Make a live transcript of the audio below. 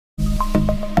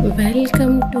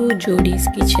Welcome to జోడీస్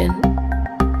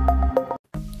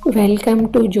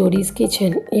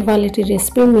kitchen. ఇవాళటి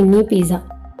recipe mini pizza.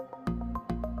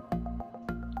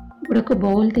 ఇప్పుడు ఒక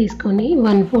bowl తీసుకొని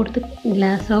 1/4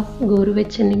 గ్లాస్ ఆఫ్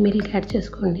గోరువెచ్చని మిల్క్ యాడ్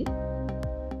చేసుకోండి.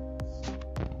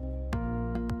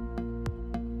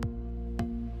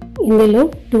 ఇందులో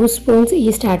 2 స్పూన్స్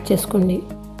ఈస్ట్ యాడ్ చేసుకోండి.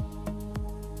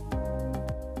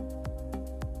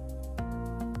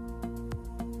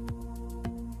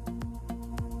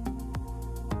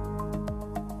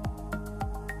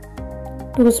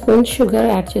 టూ స్పూన్స్ షుగర్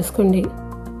యాడ్ చేసుకోండి.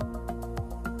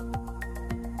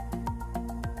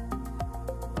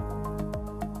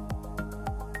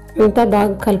 అంతా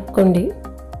బాగా కలుపుకోండి.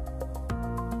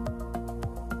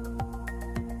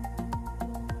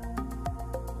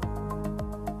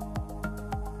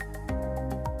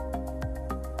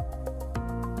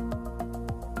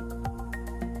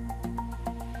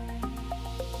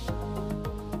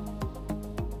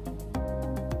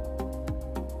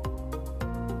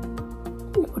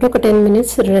 ఇప్పుడు ఒక 10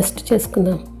 మినిట్స్ రెస్ట్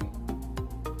చేసుకుందాం.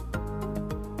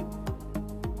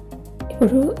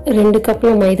 ఇప్పుడు 2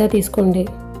 కప్పుల మైదా తీసుకోండి.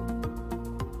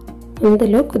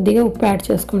 అందులో కొద్దిగా ఉప్పు యాడ్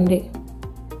చేసుకోండి.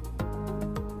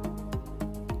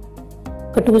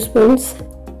 ఒక 2 స్పూన్స్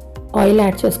ఆయిల్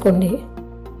యాడ్ చేసుకోండి.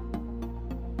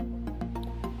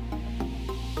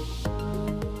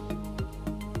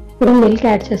 ఇప్పుడు మిల్క్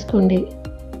యాడ్ చేసుకోండి.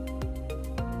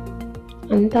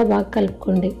 అంతా బాగా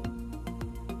కలుపుకోండి.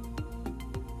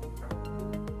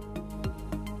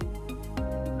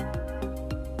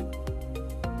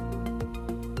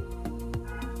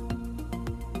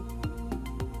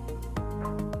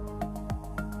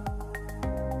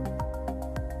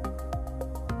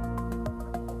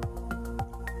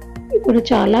 ఇప్పుడు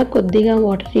చాలా కొద్దిగా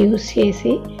వాటర్ యూస్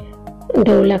చేసి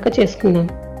డో లాగా చేసుకుందాం.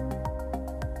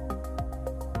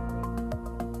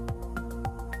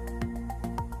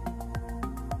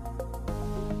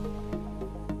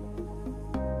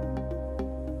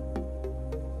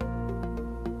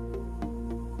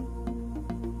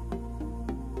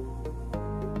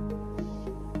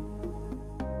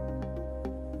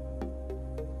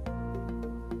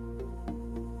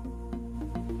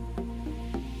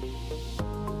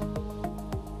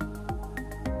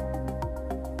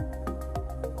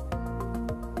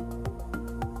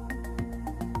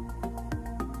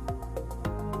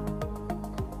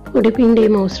 పొడి పిండి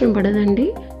ఏం అవసరం పడదండి.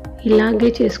 ఇలాగే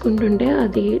చేసుకుంటుంటే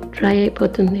అది డ్రై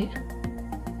అయిపోతుంది.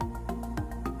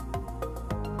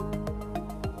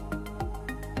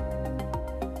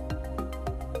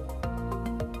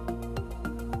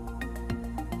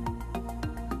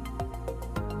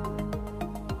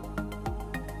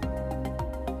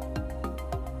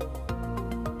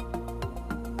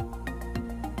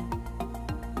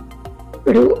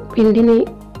 ఇప్పుడు పిండిని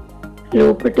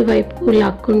లోపటి వైపు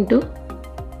లాక్కుంటూ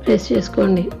ప్రెస్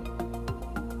చేసుకోండి.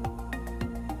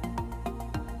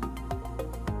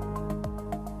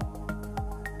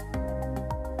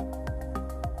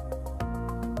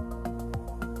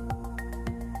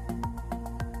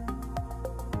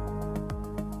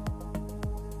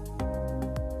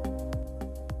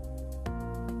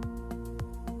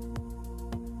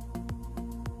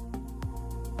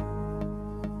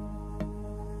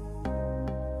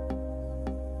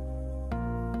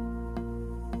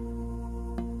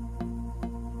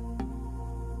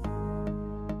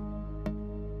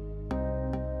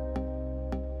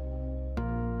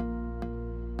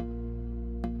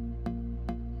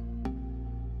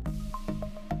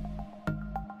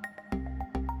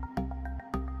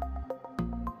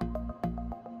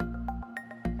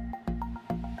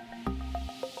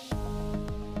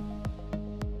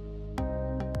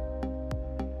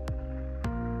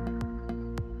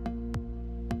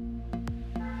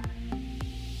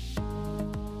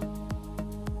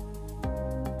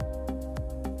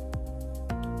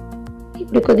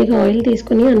 ఇప్పుడు కొద్దిగా ఆయిల్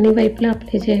తీసుకుని అన్ని వైపులా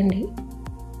అప్లై చేయండి.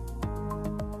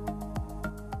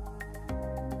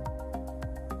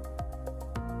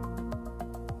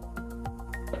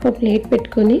 ఒక ప్లేట్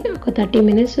పెట్టుకొని ఒక 30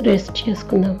 మినిట్స్ రెస్ట్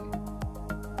చేసుకుందాం.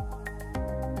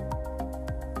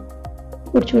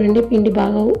 ఇప్పుడు చూడండి పిండి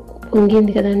బాగా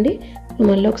పొంగింది కదండి.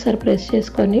 మళ్ళీ ఒకసారి ప్రెస్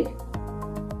చేసుకొని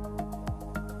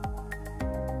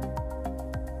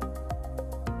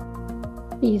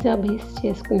పిజ్జా బేస్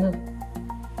చేసుకుందాం.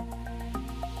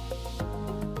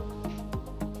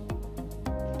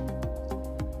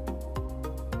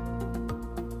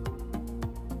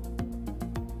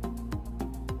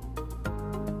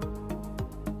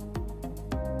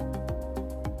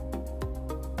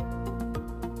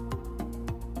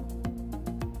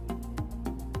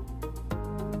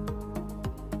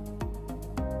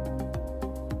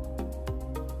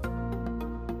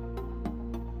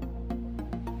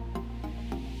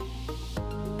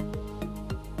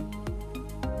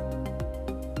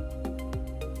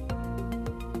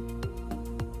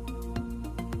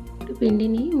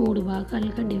 పిండిని 3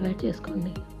 భాగాలుగా డివైడ్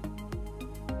చేసుకోండి.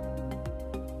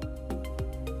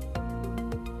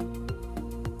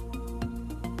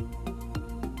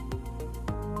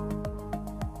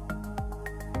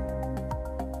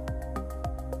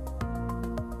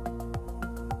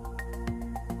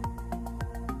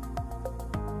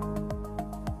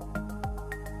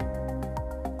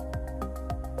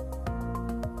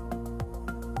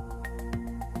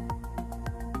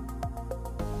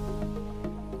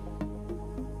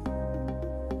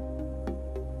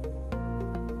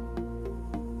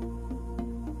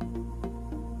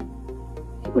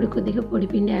 ఇప్పుడు కొద్దిగా పొడి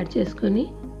పిండి యాడ్ చేసుకొని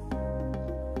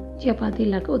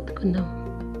చపాతీలాగా ఒత్తుకుందాం.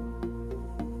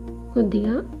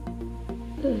 కొద్దిగా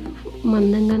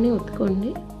మందంగానే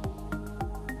ఒత్తుకోండి.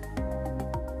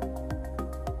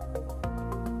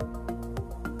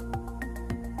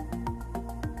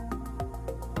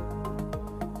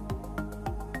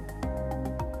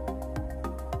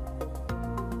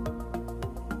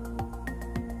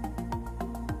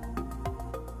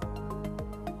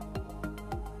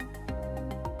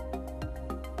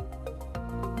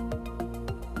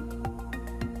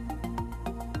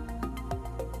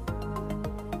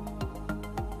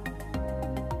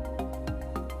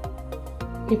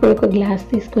 ఇప్పుడు ఒక గ్లాస్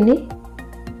తీసుకొని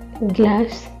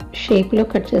గ్లాస్ షేప్లో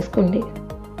కట్ చేసుకోండి.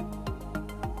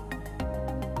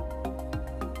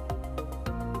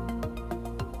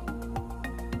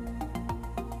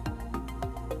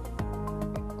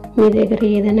 మీ దగ్గర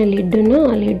ఏదైనా లిడ్ ఉన్నా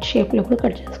ఆ లిడ్ షేప్లో కూడా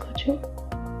కట్ చేసుకోవచ్చు.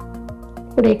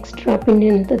 ఇప్పుడు ఎక్స్ట్రా పిండి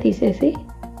అంతా తీసేసి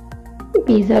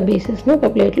పిజ్జా బేసెస్ను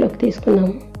ఒక ప్లేట్లోకి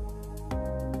తీసుకుందాము.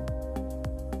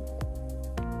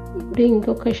 ఇప్పుడు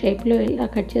ఇంకొక షేప్లో ఎలా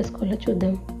కట్ చేసుకోవాలో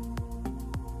చూద్దాం.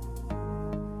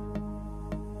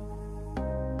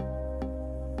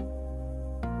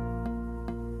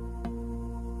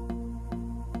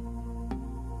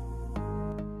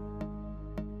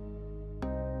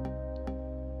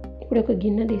 ఇప్పుడు ఒక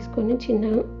గిన్నె తీసుకొని చిన్న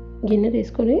గిన్నె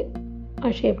తీసుకొని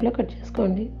ఆ షేప్లో కట్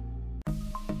చేసుకోండి.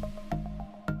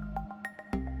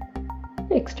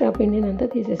 ఎక్స్ట్రా పిండిని అంతా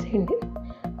తీసేసేయండి.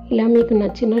 ఇలా మీకు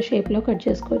నచ్చిన షేప్లో కట్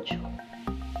చేసుకోవచ్చు.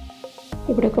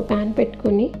 ఇప్పుడు ఒక ప్యాన్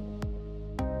పెట్టుకొని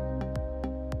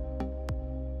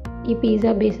ఈ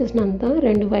పిజ్జా బేసెస్ని అంతా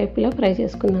 2 వైపులా ఫ్రై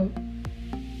చేసుకుందాం.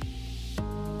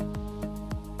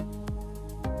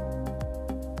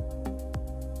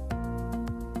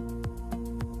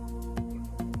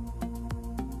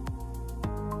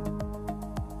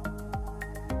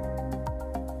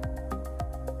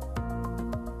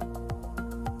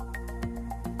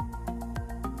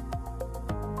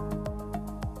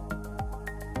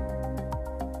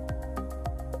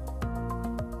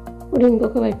 ఇప్పుడు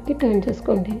ఇంకొక వైపుకి టర్న్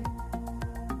చేసుకోండి.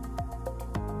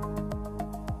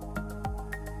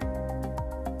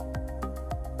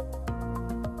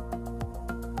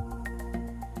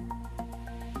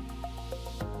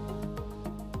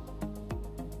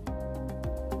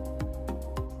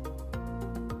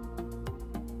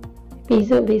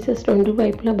 పిజ్జా బేసెస్ 2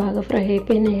 వైపులా బాగా ఫ్రై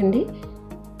అయిపోయినాయండి.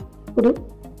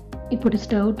 ఇప్పుడు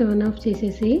స్టవ్ టర్న్ ఆఫ్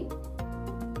చేసేసి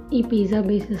ఈ పిజ్జా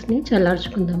బేసెస్ని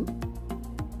చల్లార్చుకుందాం.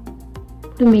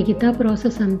 ఇప్పుడు మిగతా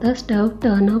ప్రాసెస్ అంతా స్టవ్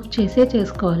టర్న్ ఆఫ్ చేసే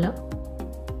చేసుకోవాలా.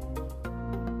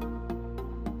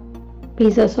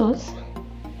 పిజ్జా సాస్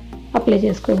అప్లై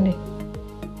చేసుకోండి.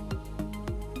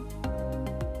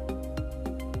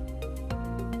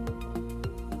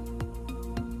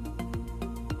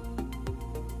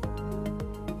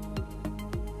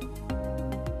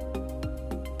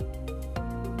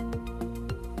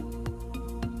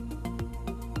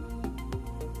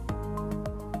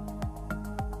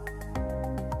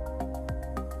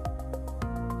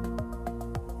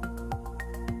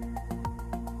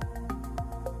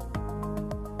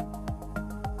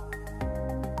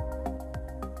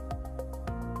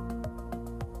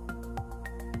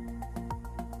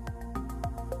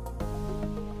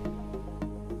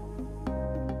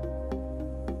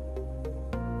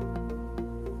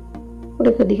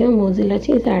 ఇప్పుడు కొద్దిగా మోజిల్లా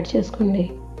చీజ్ యాడ్ చేసుకోండి.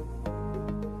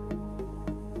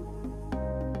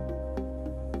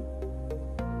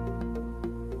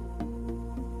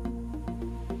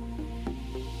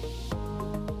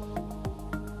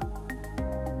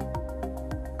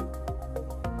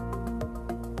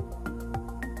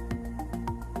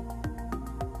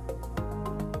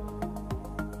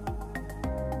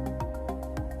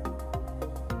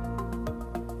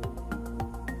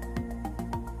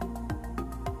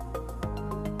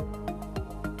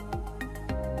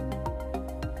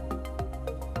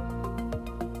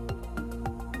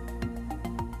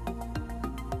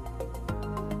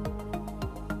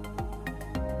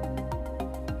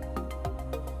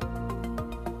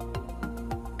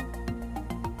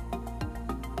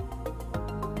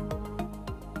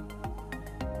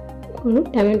 ఇప్పుడు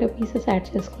టమాటో పీసెస్ యాడ్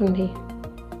చేసుకోండి.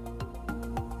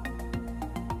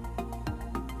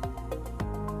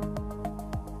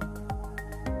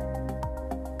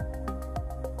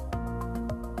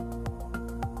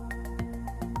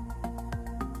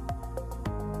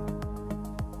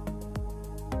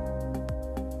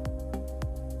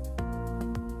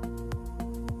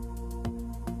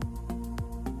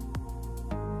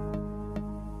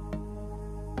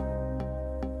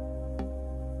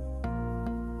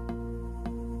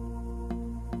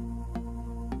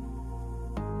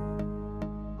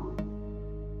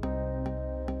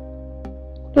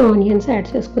 ఆనియన్స్ యాడ్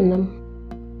చేసుకుందాం.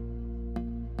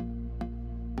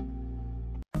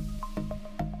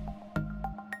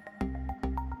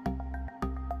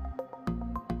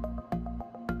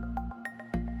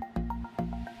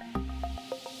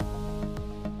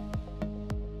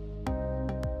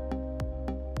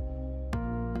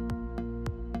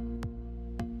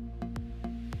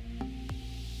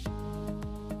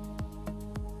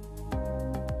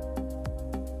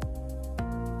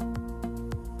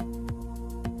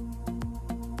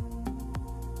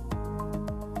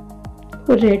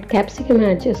 రెడ్ క్యాప్సికమ్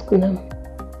యాడ్ చేసుకుందాం.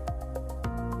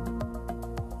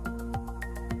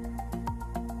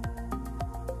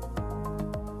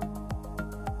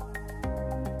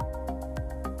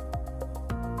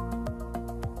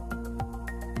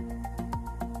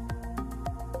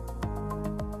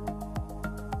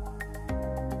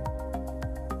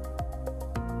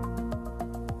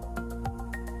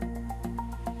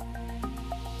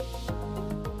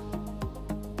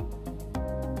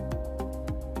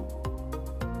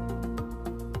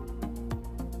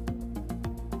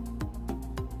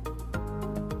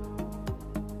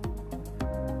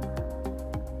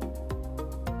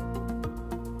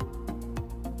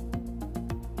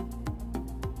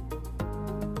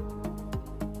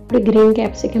 ఇప్పుడు గ్రీన్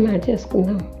క్యాప్సికమ్ యాడ్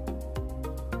చేసుకుందాం.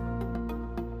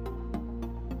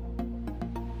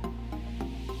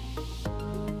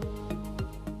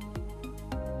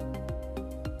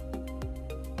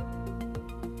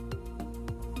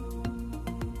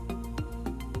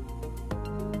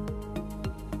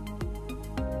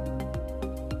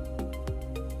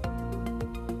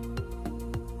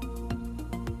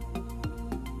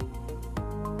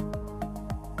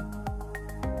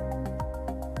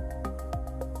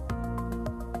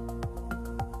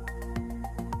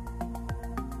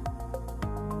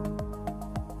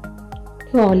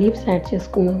 ఆలివ్స్ యాడ్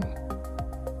చేసుకుందాం.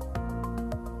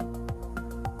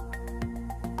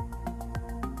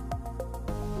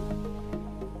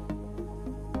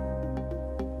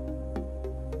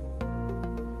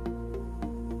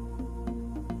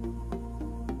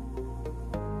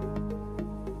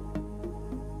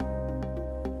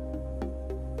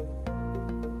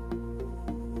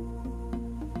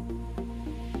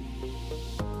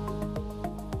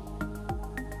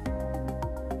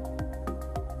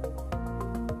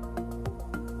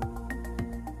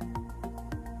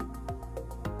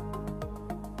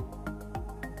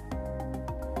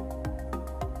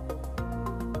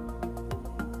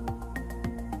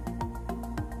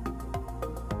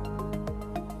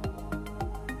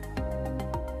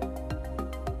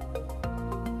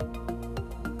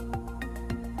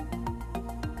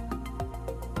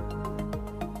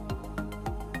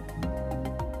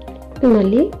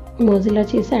 మళ్ళీ మోజిలా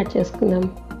చీజ్ యాడ్ చేసుకుందాం.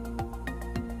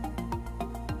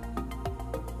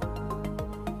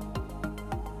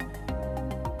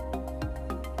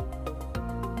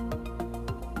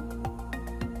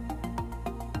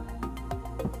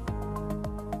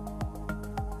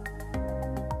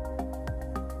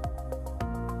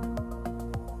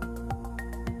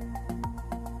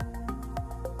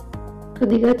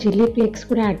 కొద్దిగా చిల్లీ ఫ్లేక్స్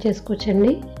కూడా యాడ్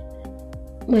చేసుకోవచ్చండి.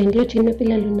 మా ఇంట్లో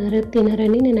చిన్నపిల్లలు ఉన్నారు,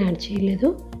 తినరని నేను యాడ్ చేయలేదు.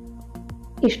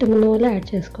 ఇష్టం ఉన్న వాళ్ళు యాడ్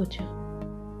చేసుకోవచ్చు.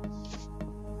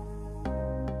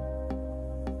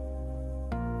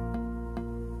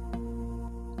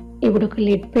 ఇప్పుడు ఒక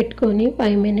లిడ్ పెట్టుకొని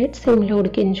 5 మినిట్స్ సిమ్లో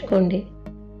ఉడికించుకోండి.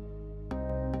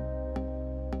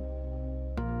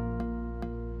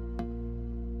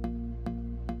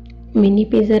 మినీ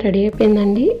పిజ్జా రెడీ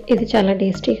అయిపోయిందండి. ఇది చాలా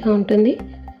టేస్టీగా ఉంటుంది.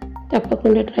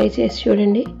 తప్పకుండా ట్రై చేసి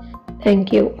చూడండి. Thank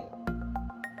you.